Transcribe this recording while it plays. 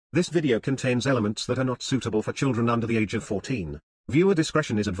This video contains elements that are not suitable for children under the age of 14. Viewer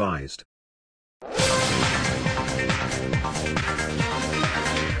discretion is advised.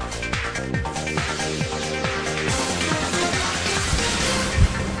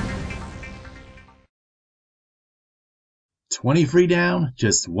 23 down,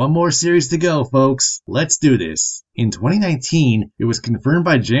 just one more series to go, folks. Let's do this. In 2019, it was confirmed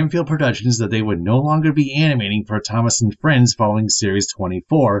by Jamfield Productions that they would no longer be animating for Thomas and Friends following Series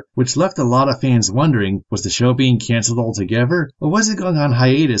 24, which left a lot of fans wondering, was the show being cancelled altogether, or was it going on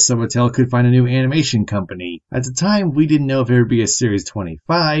hiatus so Mattel could find a new animation company? At the time, we didn't know if there would be a Series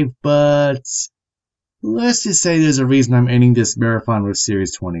 25, but let's just say there's a reason I'm ending this marathon with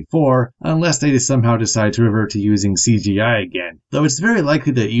Series 24, unless they somehow decide to revert to using CGI again. Though it's very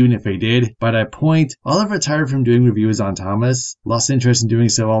likely that even if they did, by that point, I'll have retired from doing reviews on Thomas, lost interest in doing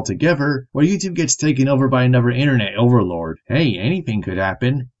so altogether, or YouTube gets taken over by another internet overlord. Hey, anything could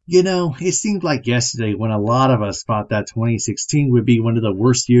happen. You know, it seemed like yesterday when a lot of us thought that 2016 would be one of the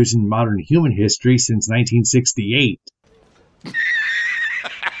worst years in modern human history since 1968.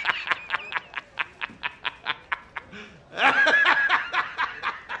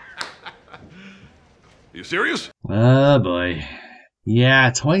 You serious? Oh boy. Yeah,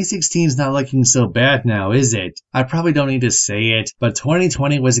 2016's not looking so bad now, is it? I probably don't need to say it, but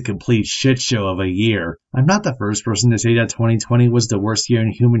 2020 was a complete shit show of a year. I'm not the first person to say that 2020 was the worst year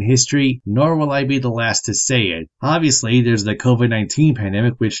in human history, nor will I be the last to say it. Obviously, there's the COVID-19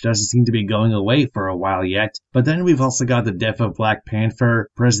 pandemic, which doesn't seem to be going away for a while yet, but then we've also got the death of Black Panther,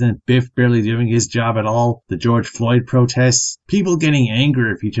 President Biff barely doing his job at all, the George Floyd protests, people getting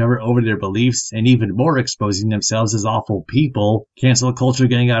angry with each other over their beliefs, and even more exposing themselves as awful people, cancel culture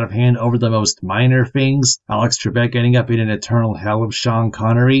getting out of hand over the most minor things, Alex Trebek ending up in an eternal hell of Sean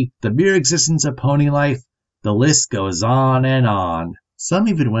Connery, the mere existence of pony life. The list goes on and on. Some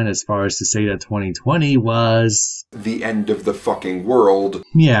even went as far as to say that 2020 was the end of the fucking world.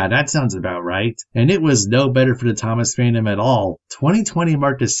 Yeah, that sounds about right. And it was no better for the Thomas fandom at all. 2020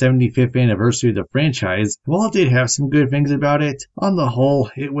 marked the 75th anniversary of the franchise. While it did have some good things about it, on the whole,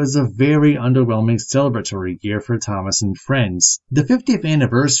 it was a very underwhelming celebratory year for Thomas and Friends. The 50th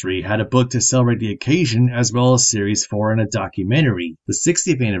anniversary had a book to celebrate the occasion, as well as Series 4 and a documentary. The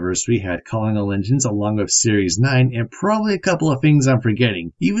 60th anniversary had Calling All Engines along with Series 9, and probably a couple of things I'm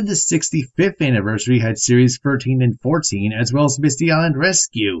forgetting. Even the 65th anniversary had Series 13 and 14, as well as Misty Island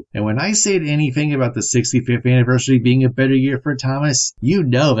Rescue. And when I say anything about the 65th anniversary being a better year for Thomas, you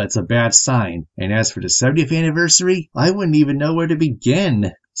know that's a bad sign. And as for the 70th anniversary, I wouldn't even know where to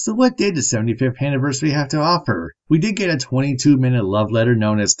begin. So what did the 75th anniversary have to offer? We did get a 22-minute love letter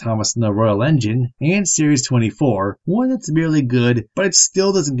known as Thomas and the Royal Engine, and Series 24, one that's merely good, but it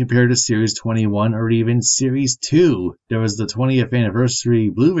still doesn't compare to Series 21 or even Series 2. There was the 20th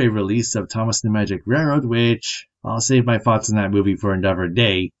anniversary Blu-ray release of Thomas and the Magic Railroad, which I'll save my thoughts on that movie for another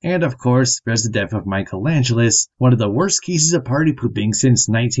day. And of course, there's the death of Michelangelis, one of the worst cases of party pooping since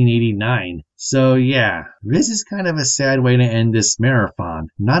 1989. So yeah, this is kind of a sad way to end this marathon.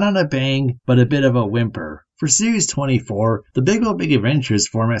 Not on a bang, but a bit of a whimper. For Series 24, the BWBA Adventures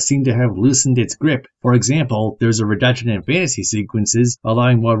format seemed to have loosened its grip. For example, there's a reduction in fantasy sequences,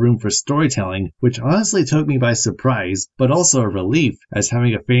 allowing more room for storytelling, which honestly took me by surprise, but also a relief, as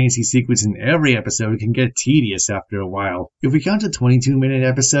having a fantasy sequence in every episode can get tedious after a while. If we count the 22-minute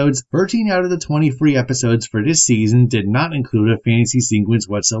episodes, 13 out of the 23 episodes for this season did not include a fantasy sequence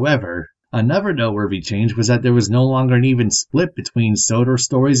whatsoever. Another noteworthy change was that there was no longer an even split between Sodor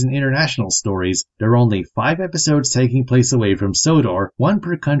stories and international stories. There were only 5 episodes taking place away from Sodor, 1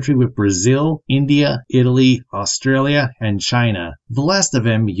 per country with Brazil, India, Italy, Australia, and China. The last of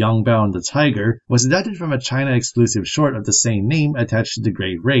them, Yang Bao and the Tiger, was adapted from a China-exclusive short of the same name attached to The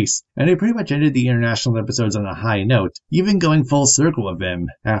Great Race, and it pretty much ended the international episodes on a high note, even going full circle with them.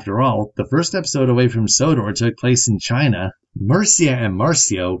 After all, the first episode away from Sodor took place in China. Murcia and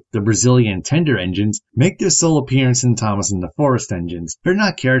Marcio, the Brazilian tender engines, make their sole appearance in Thomas and the Forest Engines. They're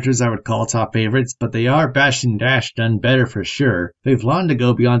not characters I would call top favorites, but they are Bash and Dash done better for sure. They've longed to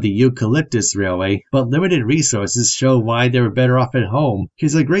go beyond the Eucalyptus Railway, but limited resources show why they were better off at home.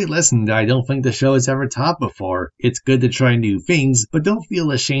 Here's a great lesson that I don't think the show has ever taught before. It's good to try new things, but don't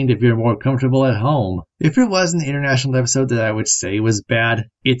feel ashamed if you're more comfortable at home. If there was an international episode that I would say was bad,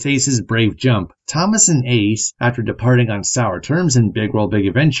 it's Ace's Brave Jump. Thomas and Ace, after departing on sour terms in Big World Big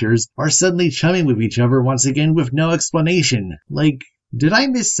Adventures, are suddenly chumming with each other once again with no explanation. Like, did I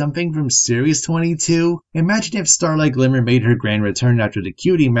miss something from Series 22? Imagine if Starlight Glimmer made her grand return after the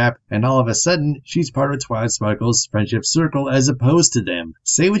Cutie map, and all of a sudden, she's part of Twilight Sparkle's friendship circle as opposed to them.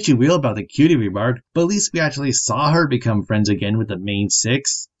 Say what you will about the Cutie remark, but at least we actually saw her become friends again with the main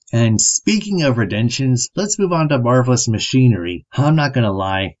 6. And speaking of redemptions, let's move on to Marvelous Machinery. I'm not gonna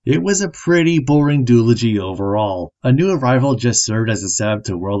lie, it was a pretty boring duology overall. A new arrival just served as a setup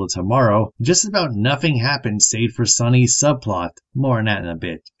to World of Tomorrow. Just about nothing happened save for Sunny's subplot. More on that in a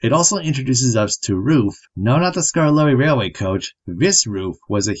bit. It also introduces us to Roof. No, not the Skarloey railway coach. This Roof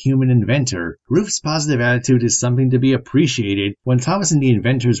was a human inventor. Roof's positive attitude is something to be appreciated. When Thomas in the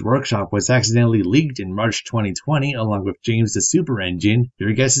Inventor's Workshop was accidentally leaked in March 2020 along with James the Super Engine,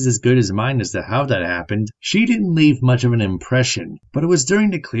 your guess is as good as mine as to how that happened. She didn't leave much of an impression, but it was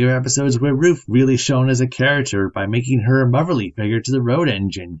during the Clear episodes where Roof really shone as a character by making her a motherly figure to the road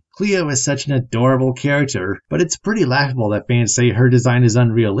engine. Cleo is such an adorable character, but it's pretty laughable that fans say her design is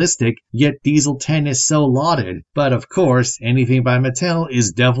unrealistic, yet Diesel 10 is so lauded. But of course, anything by Mattel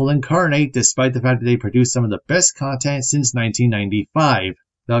is devil incarnate, despite the fact that they produce some of the best content since 1995.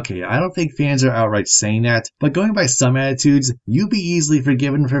 Okay, I don't think fans are outright saying that, but going by some attitudes, you'd be easily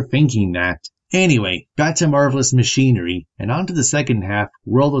forgiven for thinking that. Anyway, back to Marvelous Machinery, and on to the second half,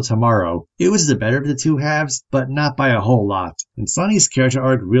 World of Tomorrow. It was the better of the two halves, but not by a whole lot. And Sonny's character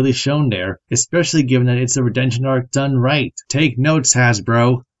arc really shone there, especially given that it's a redemption arc done right. Take notes,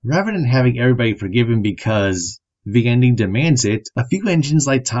 Hasbro. Rather than having everybody forgiven because the ending demands it, a few engines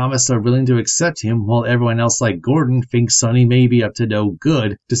like Thomas are willing to accept him, while everyone else like Gordon thinks Sonny may be up to no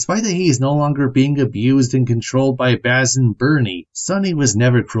good, despite that he is no longer being abused and controlled by Baz and Bernie. Sonny was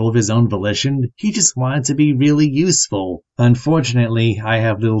never cruel of his own volition, he just wanted to be really useful. Unfortunately, I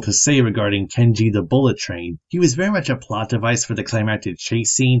have little to say regarding Kenji the Bullet Train. He was very much a plot device for the climactic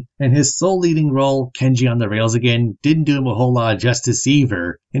chase scene, and his sole leading role, Kenji on the Rails Again, didn't do him a whole lot of justice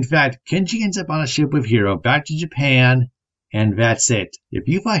either. In fact, Kenji ends up on a ship with Hiro back to Japan, and that's it. If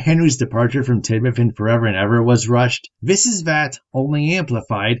you thought Henry's departure from Tidmouth in Forever and Ever was rushed, this is that, only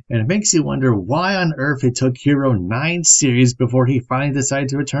amplified, and it makes you wonder why on earth it took Hiro 9 series before he finally decided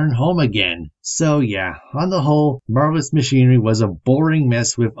to return home again. So yeah, on the whole, Marvelous Machinery was a boring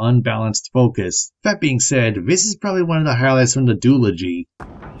mess with unbalanced focus. That being said, this is probably one of the highlights from the duology.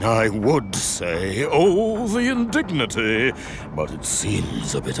 I would say, oh, the indignity, but it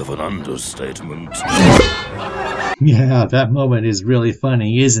seems a bit of an understatement. Yeah, that moment is really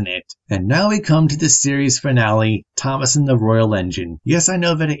funny, isn't it? And now we come to the series finale, Thomas and the Royal Engine. Yes, I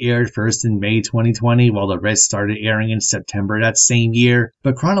know that it aired first in May 2020, while the rest started airing in September that same year,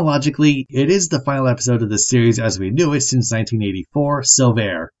 but chronologically, it is the final episode of the series as we knew it since 1984, so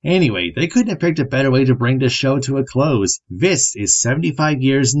there. Anyway, they couldn't have picked a better way to bring the show to a close. This is 75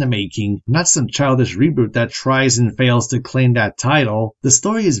 years in the making, not some childish reboot that tries and fails to claim that title. The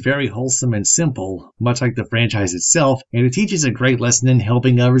story is very wholesome and simple, much like the franchise itself, and it teaches a great lesson in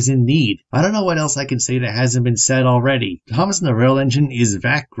helping others in need. I don't know what else I can say that hasn't been said already. Thomas and the Rail Engine is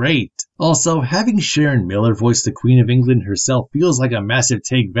that great. Also, having Sharon Miller voice the Queen of England herself feels like a massive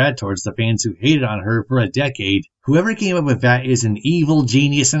take back towards the fans who hated on her for a decade. Whoever came up with that is an evil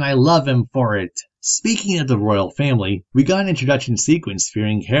genius and I love him for it. Speaking of the royal family, we got an introduction sequence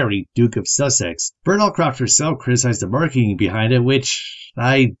featuring Harry, Duke of Sussex. Bernalcroft herself criticized the marketing behind it, which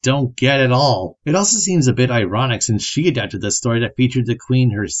I don't get at all. It also seems a bit ironic since she adapted the story that featured the Queen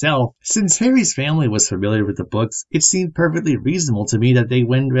herself. Since Harry's family was familiar with the books, it seemed perfectly reasonable to me that they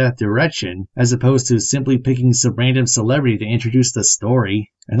went that direction, as opposed to simply picking some random celebrity to introduce the story.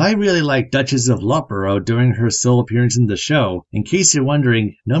 And I really like Duchess of Loughborough during her sole appearance in the show. In case you're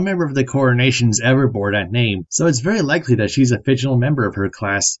wondering, no member of the Coronation's ever bore that name, so it's very likely that she's a fictional member of her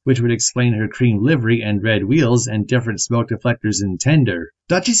class, which would explain her cream livery and red wheels and different smoke deflectors in Tender.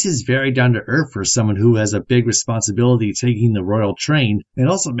 Duchess is very down to earth for someone who has a big responsibility taking the royal train, and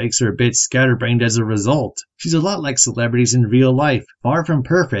also makes her a bit scatterbrained as a result. She's a lot like celebrities in real life, far from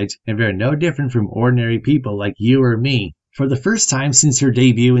perfect, and they're no different from ordinary people like you or me. For the first time since her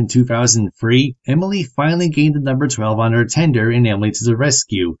debut in 2003, Emily finally gained the number 12 on her tender in Emily to the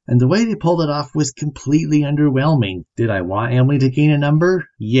Rescue, and the way they pulled it off was completely underwhelming. Did I want Emily to gain a number?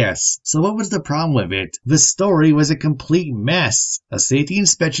 Yes. So what was the problem with it? The story was a complete mess. A safety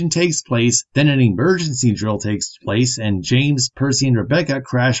inspection takes place, then an emergency drill takes place, and James, Percy, and Rebecca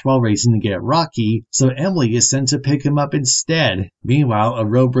crash while racing to get Rocky, so Emily is sent to pick him up instead. Meanwhile, a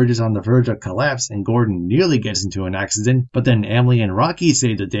road bridge is on the verge of collapse, and Gordon nearly gets into an accident, but then Emily and Rocky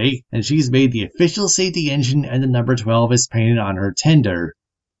save the day, and she's made the official safety engine and the number 12 is painted on her tender.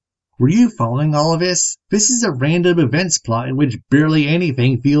 Were you following all of this? This is a random events plot in which barely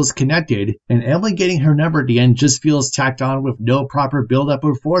anything feels connected, and Emily getting her number at the end just feels tacked on with no proper build-up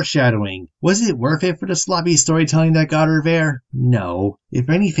or foreshadowing. Was it worth it for the sloppy storytelling that got her there? No. If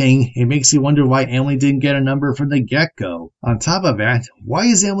anything, it makes you wonder why Emily didn't get a number from the get-go. On top of that, why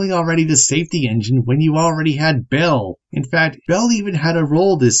is Emily already the safety engine when you already had Belle? In fact, Belle even had a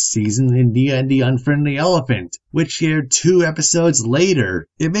role this season in the Unfriendly Elephant, which aired 2 episodes later.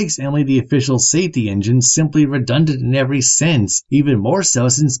 It makes Emily the official safety engine simply redundant in every sense, even more so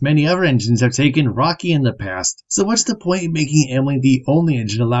since many other engines have taken Rocky in the past. So what's the point in making Emily the only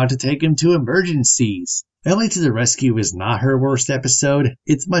engine allowed to take him to emergencies? Emily to the Rescue is not her worst episode.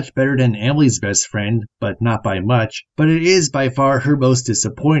 It's much better than Emily's Best Friend, but not by much. But it is by far her most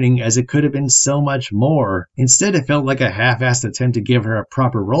disappointing, as it could have been so much more. Instead, it felt like a half-assed attempt to give her a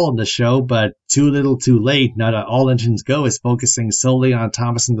proper role in the show, but too little too late now that All Engines Go is focusing solely on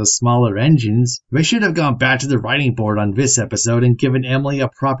Thomas and the smaller engines. They should have gone back to the writing board on this episode and given Emily a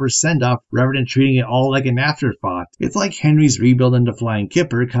proper send-off rather than treating it all like an afterthought. It's like Henry's rebuild into Flying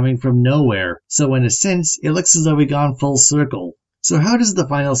Kipper coming from nowhere. So in a sense, it looks as though we've gone full circle. So how does the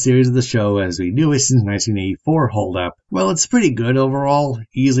final series of the show, as we knew it since 1984, hold up? Well, it's pretty good overall,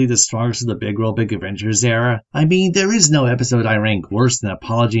 easily the strongest of the Big World Big Adventures era. I mean, there is no episode I rank worse than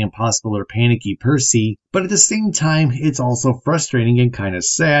Apology Impossible or Panicky Percy, but at the same time, it's also frustrating and kind of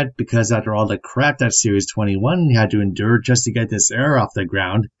sad, because after all the crap that Series 21 had to endure just to get this era off the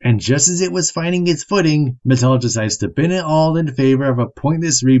ground, and just as it was finding its footing, Mattel decides to bin it all in favor of a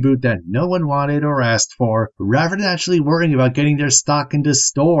pointless reboot that no one wanted or asked for, rather than actually worrying about getting their stock into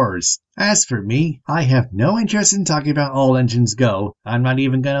stores. As for me, I have no interest in talking about All Engines Go. I'm not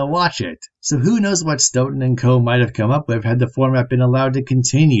even gonna watch it. So who knows what Stoughton and Co. might have come up with had the format been allowed to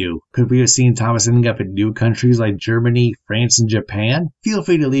continue. Could we have seen Thomas ending up in new countries like Germany, France, and Japan? Feel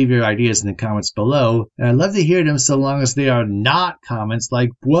free to leave your ideas in the comments below, and I'd love to hear them so long as they are not comments like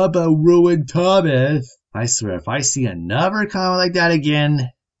 "Bubba ruined Thomas." I swear if I see another comment like that again...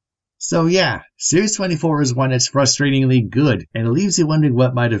 So yeah, Series 24 is one that's frustratingly good, and it leaves you wondering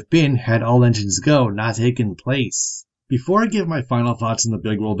what might have been had All Engines Go not taken place. Before I give my final thoughts on the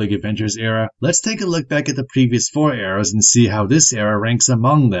Big World Big Adventures era, let's take a look back at the previous 4 eras and see how this era ranks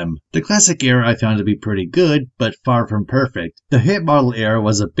among them. The classic era I found to be pretty good, but far from perfect. The hit model era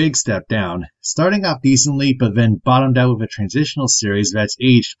was a big step down, starting off decently but then bottomed out with a transitional series that's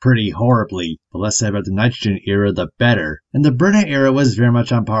aged pretty horribly. The less said about the Nitrogen era, the better. And the Burnout era was very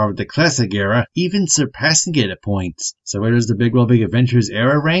much on par with the classic era, even surpassing it at points. So where does the Big World Big Adventures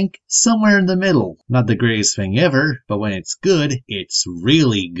era rank? Somewhere in the middle. Not the greatest thing ever, but when it's good, it's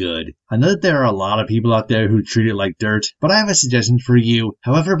really good. I know that there are a lot of people out there who treat it like dirt, but I have a suggestion for you,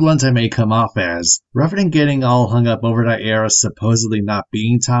 however blunt I may come off as. Rather than getting all hung up over that era supposedly not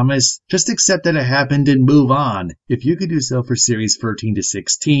being Thomas, just accept that it happened and move on. If you could do so for series 13 to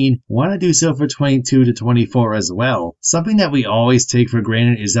 16, why not do so for 22 to 24 as well? Something that we always take for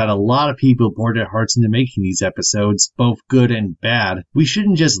granted is that a lot of people poured their hearts into making these episodes, both good and bad. We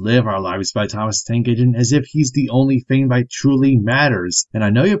shouldn't just live our lives by Thomas Tank Engine as if he's the only thing that truly matters. And I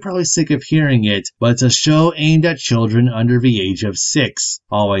know you're probably sick of hearing it, but it's a show aimed at children under the age of 6.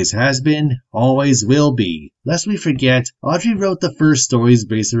 Always has been, always will be. Lest we forget, Audrey wrote the first stories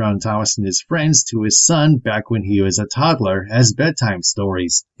based around Thomas and his friends to his son back when he was a toddler as bedtime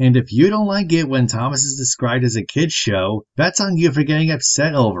stories. And if you don't like it when Thomas is described as a kid's show, that's on you for getting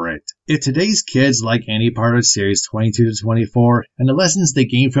upset over it. If today's kids like any part of series 22 to 24, and the lessons they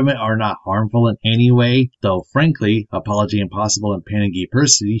gain from it are not harmful in any way, though frankly, Apology Impossible and Panicky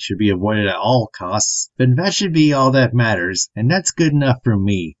Percy should be avoided at all costs, then that should be all that matters, and that's good enough for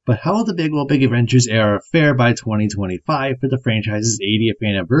me. But how will the Big World Big Adventures era fare by 2025 for the franchise's 80th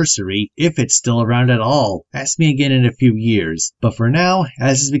anniversary, if it's still around at all? Ask me again in a few years. But for now,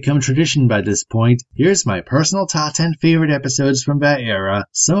 as has become tradition by this point, here's my personal top 10 favorite episodes from that era,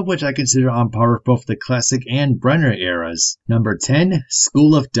 some of which I consider on par with both the classic and Brenner eras. Number 10,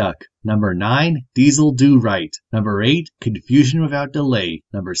 School of Duck. Number 9, Diesel Do Right. Number 8, Confusion Without Delay.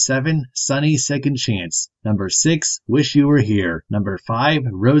 Number 7, Sunny Second Chance. Number 6, Wish You Were Here. Number 5,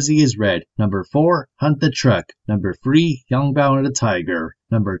 Rosie is Red. Number 4, Hunt the Truck. Number 3, Young Bao and the Tiger.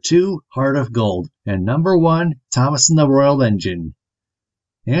 Number 2, Heart of Gold. And number 1, Thomas and the Royal Engine.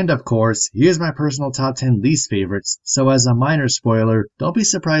 And of course, here's my personal top 10 least favorites, so as a minor spoiler, don't be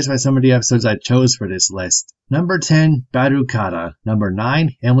surprised by some of the episodes I chose for this list. Number 10, Barukata. Number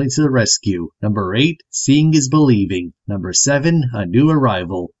 9, Emily to the Rescue. Number 8, Seeing is Believing. Number 7, A New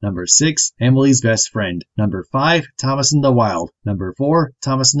Arrival. Number 6, Emily's Best Friend. Number 5, Thomas in the Wild. Number 4,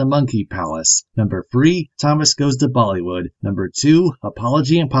 Thomas in the Monkey Palace. Number 3, Thomas Goes to Bollywood. Number 2,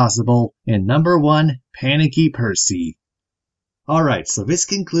 Apology Impossible. And number 1, Panicky Percy. Alright, so this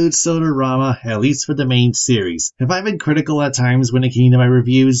concludes Sodorama, at least for the main series. Have I been critical at times when it came to my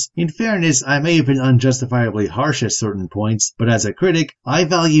reviews? In fairness, I may have been unjustifiably harsh at certain points, but as a critic, I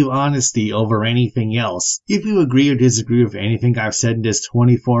value honesty over anything else. If you agree or disagree with anything I've said in this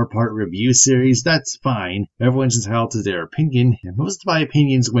 24-part review series, that's fine. Everyone's entitled to their opinion, and most of my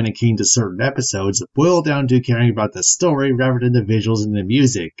opinions when it came to certain episodes boil down to caring about the story rather than the visuals and the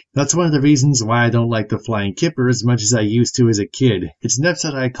music. That's one of the reasons why I don't like The Flying Kipper as much as I used to as a kid. It's an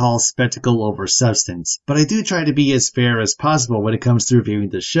episode I call spectacle over substance. But I do try to be as fair as possible when it comes to reviewing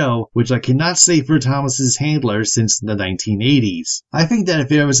the show, which I cannot say for Thomas's handler since the 1980s. I think that if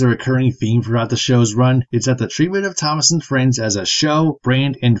there was a recurring theme throughout the show's run, it's that the treatment of Thomas and Friends as a show,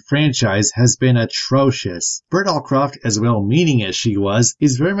 brand, and franchise has been atrocious. Britt Allcroft, as well-meaning as she was,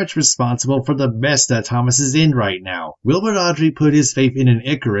 is very much responsible for the mess that Thomas is in right now. Wilbur Audrey put his faith in an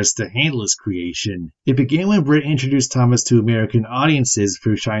Icarus to handle his creation. It began when Britt introduced Thomas to American audiences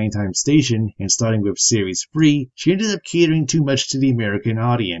through Shining Time Station, and starting with Series 3, she ended up catering too much to the American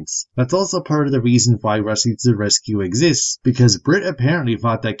audience. That's also part of the reason why Rusty to the Rescue exists, because Britt apparently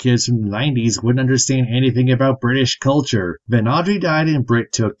thought that kids from the 90s wouldn't understand anything about British culture. Then Audrey died and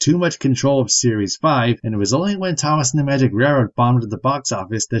Britt took too much control of Series 5, and it was only when Thomas and the Magic Railroad bombed at the box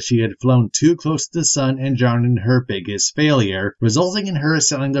office that she had flown too close to the sun and drowned in her biggest failure, resulting in her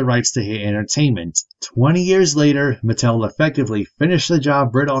selling the rights to Hit Entertainment. 20 years later, Mattel effectively finished the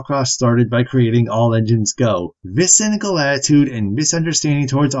job Britt Allcroft started by creating All Engines Go. This cynical attitude and misunderstanding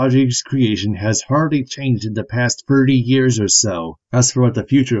towards Audrey's creation has hardly changed in the past 30 years or so. As for what the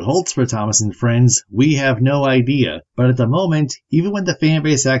future holds for Thomas and Friends, we have no idea. But at the moment, even when the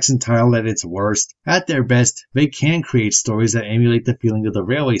fanbase acts entitled at its worst, at their best, they can create stories that emulate the feeling of the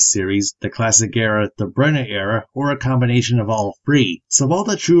Railway series, the Classic Era, the Brenner Era, or a combination of all three. So while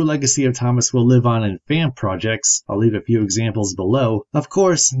the true legacy of Thomas will live on in fan projects, I'll leave a few examples below, of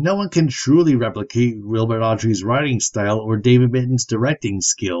course, no one can truly replicate Wilbur Audrey's writing style or David Mitten's directing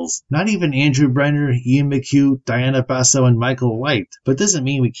skills. Not even Andrew Brenner, Ian McHugh, Diana Basso, and Michael White. But doesn't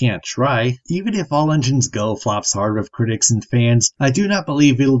mean we can't try. Even if All Engines Go flops hard with critics and fans, I do not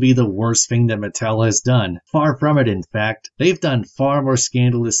believe it'll be the worst thing that Mattel has done. Far from it, in fact. They've done far more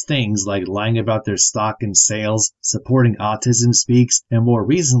scandalous things like lying about their stock and sales, supporting Autism Speaks, and more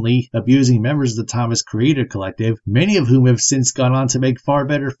recently, abusing members of the Thomas Creator Collective, many of whom have since gone on to make far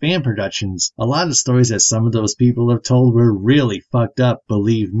better fan productions. A lot of stories that some of those people have told were really fucked up,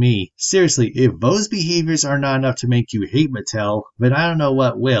 believe me. Seriously, if those behaviors are not enough to make you hate Mattel, then I don't know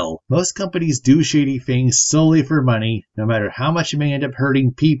what will. Most companies do shady things solely for money, no matter how much it may end up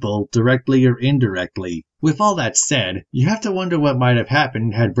hurting people, directly or indirectly. With all that said, you have to wonder what might have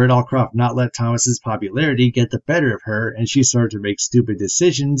happened had Britt Allcroft not let Thomas's popularity get the better of her and she started to make stupid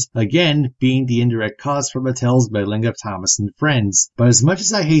decisions, again being the indirect cause for Mattel's meddling of Thomas and Friends. But as much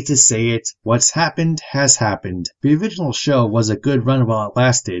as I hate to say it, what's happened has happened. The original show was a good run while it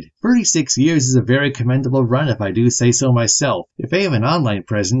lasted. 36 years is a very commendable run if I do say so myself. If they have an online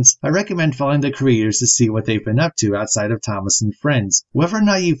presence, I recommend following the creators to see what they've been up to outside of Thomas and Friends. Whether or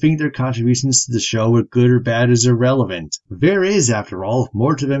not you think their contributions to the show were good or bad is irrelevant. There is, after all,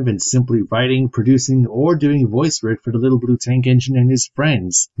 more to them than simply writing, producing, or doing voice work for the Little Blue Tank Engine and his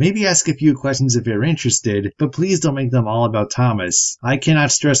friends. Maybe ask a few questions if you're interested, but please don't make them all about Thomas. I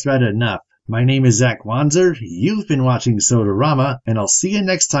cannot stress that enough. My name is Zack Wanzer, you've been watching Sodorama, and I'll see you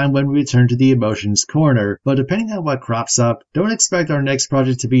next time when we return to the Emotions Corner. But depending on what crops up, don't expect our next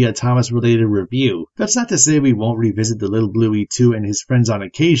project to be a Thomas-related review. That's not to say we won't revisit the Little Bluey 2 and his friends on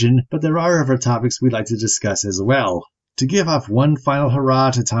occasion, but there are other topics we'd like to discuss as well. To give off one final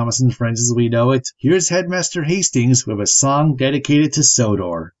hurrah to Thomas and Friends as we know it, here's Headmaster Hastings with a song dedicated to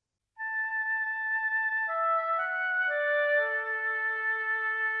Sodor.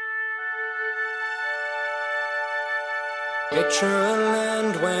 Picture a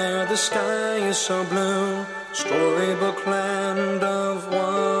land where the sky is so blue, storybook land of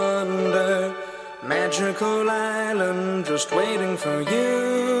wonder, magical island just waiting for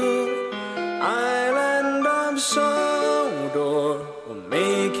you. Island of Sodor will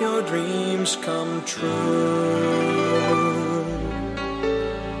make your dreams come true.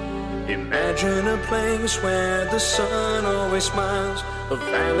 Imagine a place where the sun always smiles, the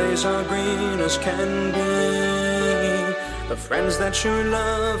valleys are green as can be. The friends that you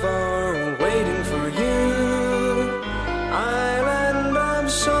love are waiting for you. Island of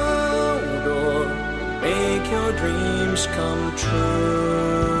Sodor, make your dreams come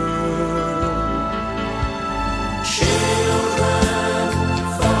true. Children,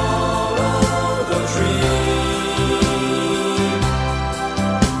 follow the dream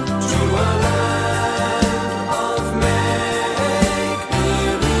to a land of many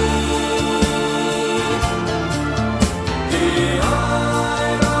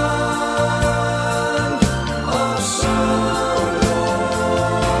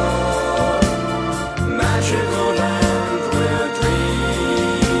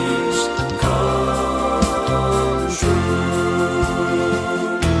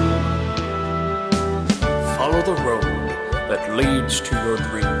Follow the road that leads to your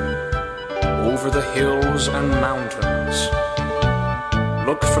dream, over the hills and mountains.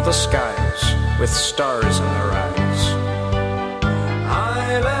 Look for the skies with stars in their eyes.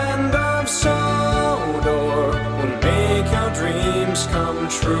 Island of Sodor will make your dreams come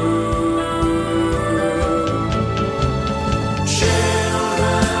true.